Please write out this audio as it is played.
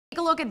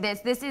look at this.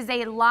 This is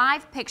a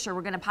live picture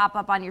we're going to pop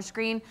up on your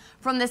screen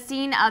from the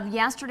scene of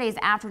yesterday's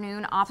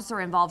afternoon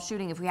officer-involved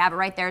shooting. If we have it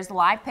right there, is the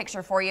live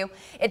picture for you.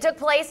 It took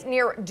place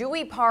near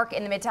Dewey Park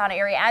in the Midtown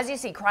area. As you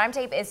see, crime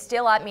tape is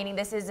still up, meaning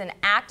this is an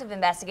active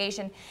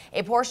investigation.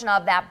 A portion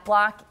of that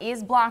block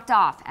is blocked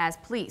off as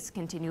police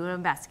continue to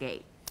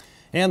investigate.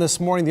 And this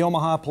morning, the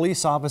Omaha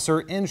police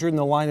officer injured in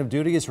the line of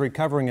duty is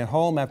recovering at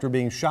home after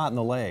being shot in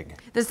the leg.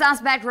 The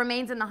suspect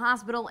remains in the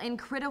hospital in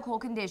critical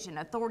condition.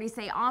 Authorities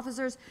say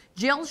officers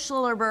Jill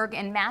Schillerberg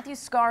and Matthew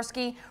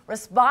Skarsky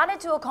responded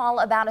to a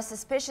call about a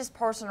suspicious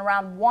person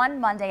around 1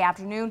 Monday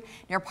afternoon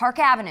near Park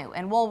Avenue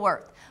in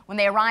Woolworth. When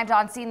they arrived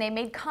on scene, they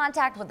made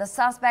contact with the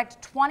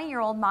suspect,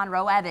 20-year-old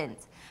Monroe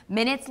Evans.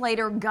 Minutes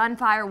later,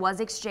 gunfire was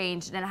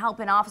exchanged and a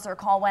helping officer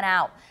call went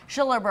out.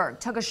 Schillerberg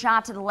took a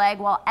shot to the leg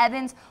while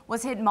Evans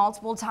was hit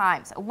multiple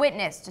times. A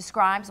witness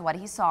describes what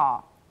he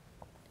saw.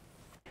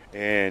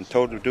 And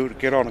told the dude to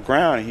get on the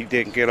ground, and he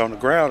didn't get on the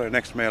ground. And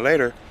next minute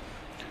later,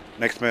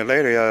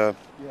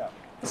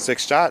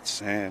 6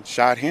 shots and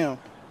shot him,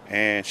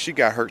 and she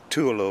got hurt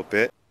too a little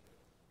bit.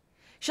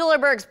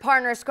 Schillerberg's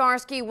partner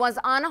Skarsky was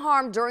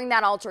unharmed during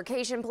that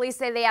altercation. Police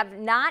say they have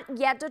not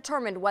yet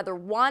determined whether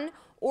one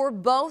or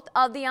both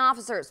of the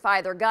officers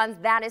fired their guns.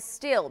 That is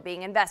still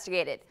being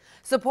investigated.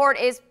 Support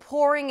is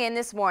pouring in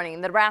this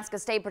morning. The Nebraska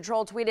State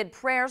Patrol tweeted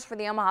prayers for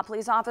the Omaha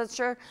police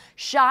officer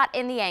shot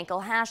in the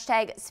ankle.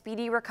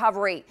 #speedy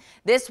recovery.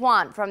 This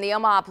one from the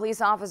Omaha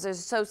Police Officers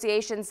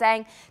Association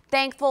saying,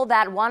 thankful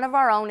that one of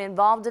our own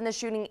involved in the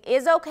shooting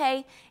is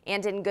okay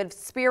and in good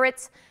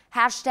spirits.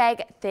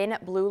 #thin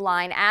blue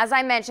line. As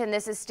I mentioned,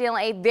 this is still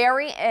a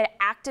very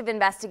active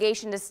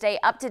investigation. To stay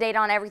up to date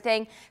on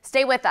everything,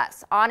 stay with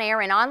us on air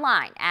and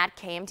online at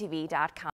KMTV.com.